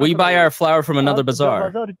 We buy our flour from another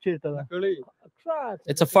bazaar.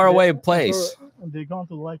 It's a faraway place. They're going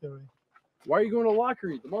to Lockery. Why are you going to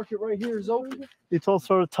Lockery? The market right here is open. It's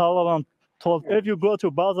also Taliban told, if you go to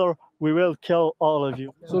bazaar, we will kill all of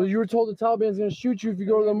you. So you were told the Taliban's going to shoot you if you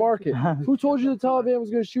go to the market. Who told you the Taliban was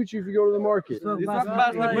going to shoot you if you go to the market?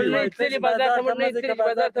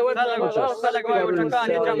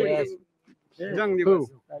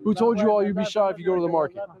 Who told you all you'd be shot if you go to the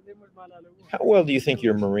market? How well do you think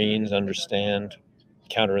your Marines understand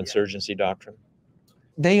counterinsurgency doctrine?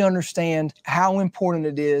 They understand how important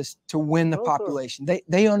it is to win the population.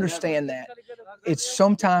 They understand that. It's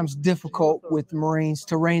sometimes difficult with the Marines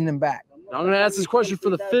to rein them back. Now I'm going to ask this question for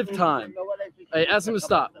the 5th time. Hey, ask him to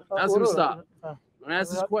stop. Ask him to stop. I'm going to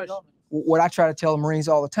ask this question. What I try to tell the Marines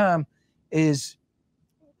all the time is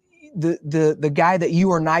the guy that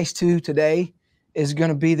you are nice to today is going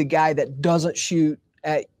to be the guy that doesn't shoot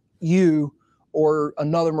at you or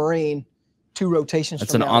another Marine 2 rotations.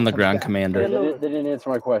 That's an on-the-ground commander. They didn't answer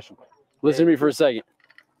my question. Listen to me for a second.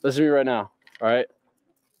 Listen to me right now. All right?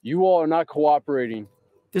 You all are not cooperating.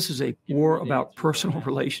 This is a war about personal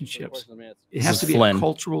relationships. It has to be a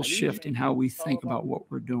cultural shift in how we think about what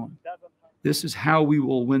we're doing. This is how we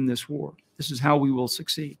will win this war. This is how we will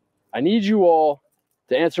succeed. I need you all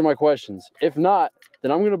to answer my questions. If not,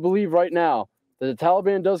 then I'm going to believe right now that the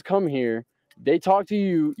Taliban does come here. They talk to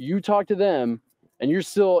you, you talk to them, and you're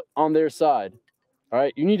still on their side. All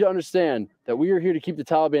right? You need to understand that we are here to keep the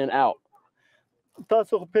Taliban out.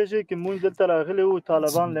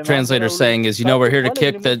 Translator saying is, we're here to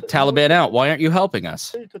kick the Taliban out. Why aren't you helping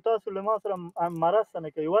us?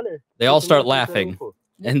 They all start laughing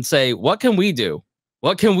and say, what can we do?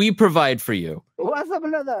 What can we provide for you?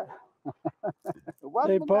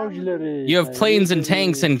 You have planes and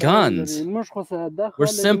tanks and guns. We're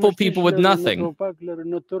simple people with nothing.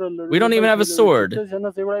 We don't even have a sword.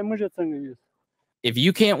 If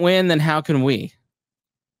you can't win, then how can we?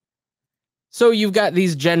 So you've got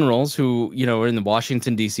these generals who, are in the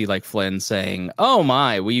Washington, D.C., like Flynn, saying, oh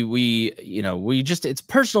my, it's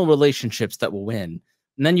personal relationships that will win.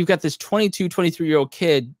 And then you've got this 22, 23-year-old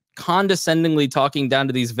kid condescendingly talking down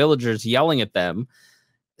to these villagers, yelling at them,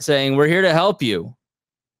 saying, we're here to help you.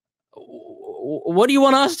 what do you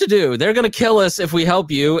want us to do? They're going to kill us if we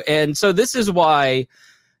help you. And so this is why,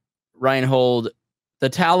 Rhinehold, the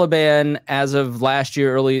Taliban, as of last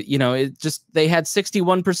year, early, they had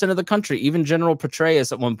 61% of the country. Even General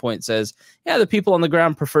Petraeus at one point says, yeah, the people on the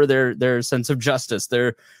ground prefer their sense of justice,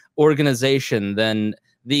 their organization, than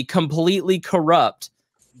the completely corrupt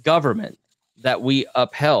government that we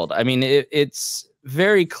upheld. I mean, it's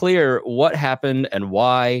very clear what happened and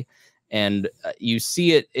why. And you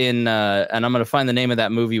see it in, and I'm going to find the name of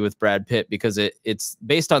that movie with Brad Pitt, because it's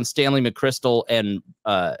based on Stanley McChrystal and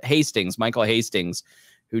Michael Hastings,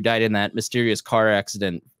 who died in that mysterious car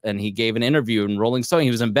accident. And he gave an interview in Rolling Stone.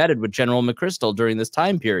 He was embedded with General McChrystal during this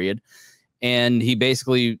time period. And he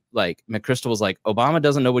basically, McChrystal was like, Obama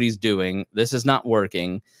doesn't know what he's doing. This is not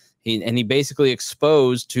working. He basically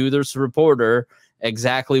exposed to this reporter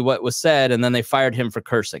exactly what was said. And then they fired him for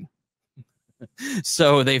cursing.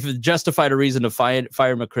 So they've justified a reason to fire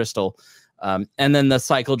McChrystal. And then the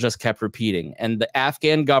cycle just kept repeating. And the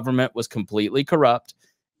Afghan government was completely corrupt.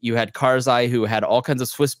 You had Karzai, who had all kinds of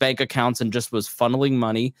Swiss bank accounts and just was funneling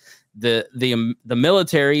money. The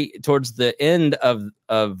military, towards the end of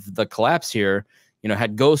the collapse here,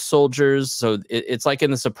 had ghost soldiers. So it's like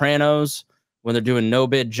in The Sopranos when they're doing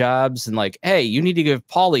no-bid jobs and hey, you need to give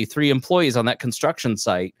Paulie 3 employees on that construction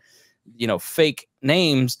site, fake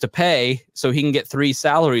names to pay so he can get 3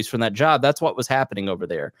 salaries from that job. That's what was happening over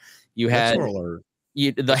there. You had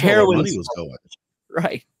the heroin money was going.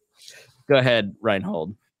 Right. Go ahead,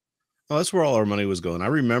 Rhinehold. Oh, that's where all our money was going. I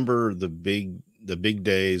remember the big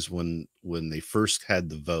days when they first had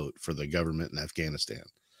the vote for the government in Afghanistan.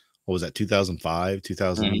 What was that? 2005,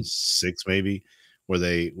 2006, maybe, where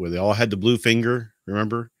they all had the blue finger.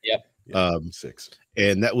 Remember? Yep. 6.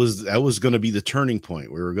 And that was going to be the turning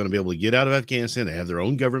point. We were going to be able to get out of Afghanistan. They have their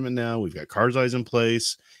own government now. We've got Karzai's in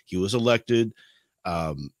place. He was elected.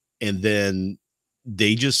 And then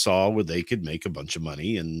they just saw where they could make a bunch of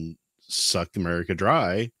money and suck America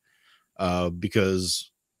dry,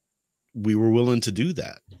 because we were willing to do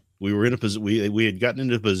that. We were in a position, we had gotten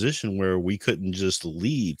into a position where we couldn't just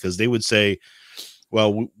leave, because they would say,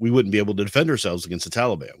 well, we wouldn't be able to defend ourselves against the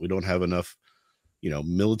Taliban. We don't have enough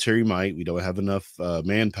military might. We don't have enough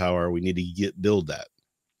manpower. We need to build that.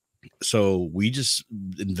 So we just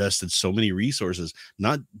invested so many resources,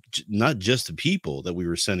 not just the people that we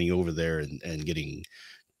were sending over there and getting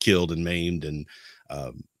killed and maimed and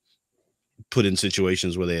put in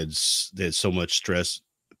situations where they had so much stress,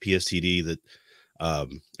 PTSD that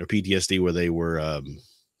or PTSD, where they were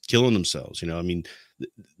killing themselves. I mean,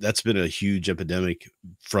 that's been a huge epidemic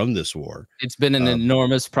from this war. It's been an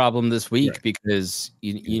enormous problem this week, right? Because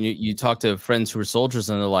you talk to friends who are soldiers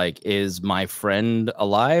and they're like, is my friend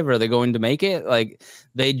alive? Are they going to make it?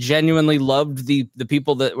 They genuinely loved the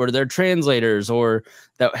people that were their translators or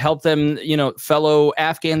that helped them, fellow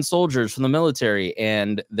Afghan soldiers from the military.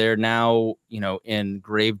 And they're now, in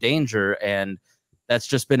grave danger. And that's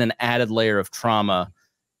just been an added layer of trauma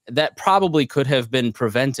that probably could have been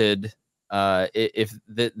prevented if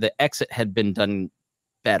the exit had been done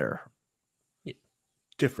better,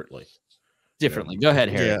 differently. Go ahead,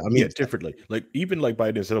 Harry. Yeah, I mean, differently. Even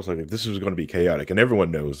Biden said also, this was going to be chaotic, and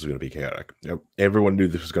everyone knows it's going to be chaotic. Everyone knew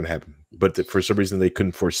this was going to happen, but for some reason they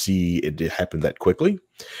couldn't foresee it to happen that quickly,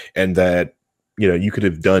 and that you could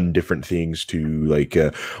have done different things to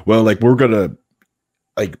we're gonna.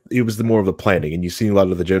 It was more of the planning, and you see a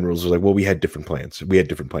lot of the generals were like, well, we had different plans,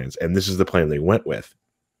 and this is the plan they went with.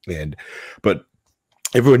 But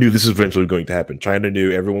everyone knew this was eventually going to happen. China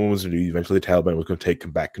knew, everyone was knew eventually the Taliban was going to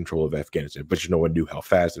take back control of Afghanistan, but no one knew how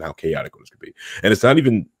fast and how chaotic it was going to be. And it's not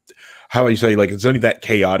even how you say, it's only that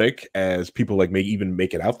chaotic as people may even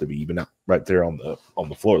make it out to be, even out right there on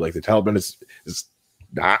the floor. The Taliban is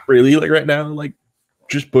not really right now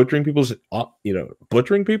just butchering people's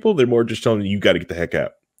butchering people. They're more just telling you got to get the heck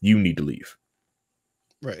out. You need to leave.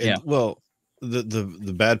 Right. Yeah. And, well,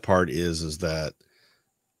 the bad part is that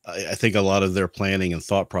I think a lot of their planning and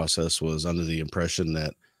thought process was under the impression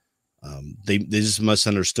that they just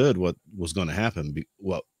misunderstood what was going to happen,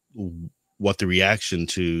 what the reaction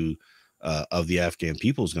to of the Afghan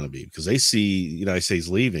people is going to be, because they see the United States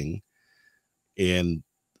leaving, and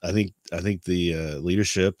I think the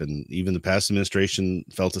leadership and even the past administration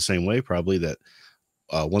felt the same way, probably, that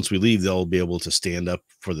once we leave, they'll be able to stand up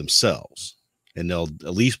for themselves, and they'll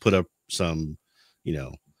at least put up some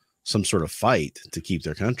sort of fight to keep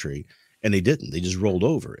their country. And they didn't. They just rolled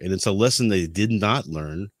over. And it's a lesson they did not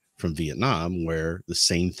learn from Vietnam, where the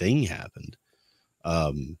same thing happened,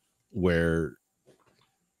 where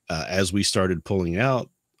as we started pulling out,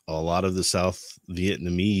 a lot of the South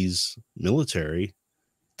Vietnamese military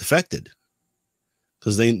defected.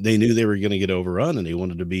 because they knew they were going to get overrun, and they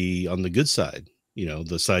wanted to be on the good side,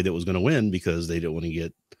 the side that was going to win, because they didn't want to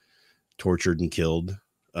get tortured and killed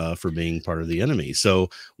for being part of the enemy. So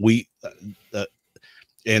we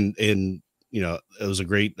and it was a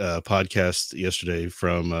great podcast yesterday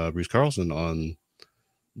from Bruce Carlson on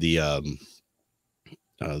the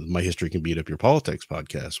My History Can Beat Up Your Politics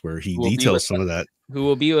podcast, where he details some of that. Who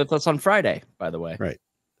will be with us on Friday, by the way. Right.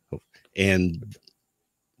 And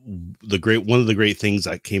one of the great things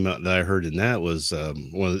that came out that I heard in that was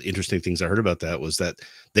one of the interesting things I heard about that was that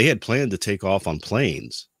they had planned to take off on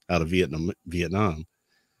planes out of Vietnam,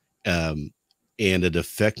 and a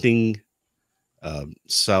defecting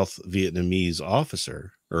South Vietnamese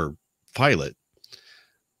officer or pilot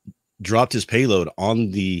dropped his payload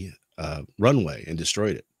on the runway and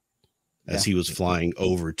destroyed it as he was flying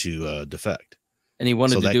over to defect. And he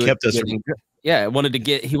wanted to do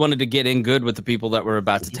it. He wanted to get in good with the people that were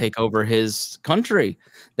about to take over his country.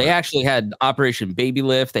 They actually had Operation Baby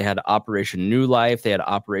Lift. They had Operation New Life. They had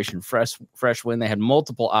Operation Fresh Wind. They had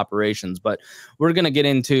multiple operations, but we're going to get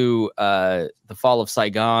into the fall of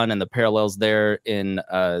Saigon and the parallels there in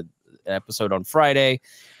an episode on Friday.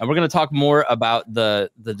 And we're going to talk more about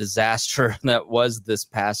the disaster that was this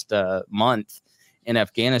past month in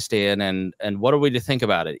Afghanistan, and what are we to think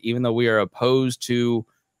about it? Even though we are opposed to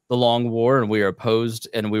the long war, and we are opposed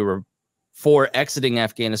and we were for exiting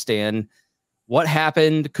Afghanistan, what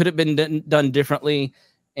happened? Could have been done differently?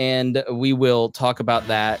 And we will talk about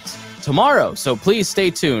that tomorrow. So please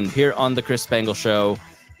stay tuned here on the Chris Spangle Show.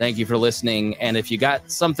 Thank you for listening. And if you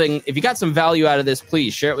got some value out of this,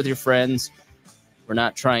 please share it with your friends. We're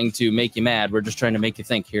not trying to make you mad. We're just trying to make you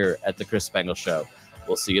think here at the Chris Spangle Show.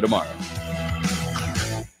 We'll see you tomorrow.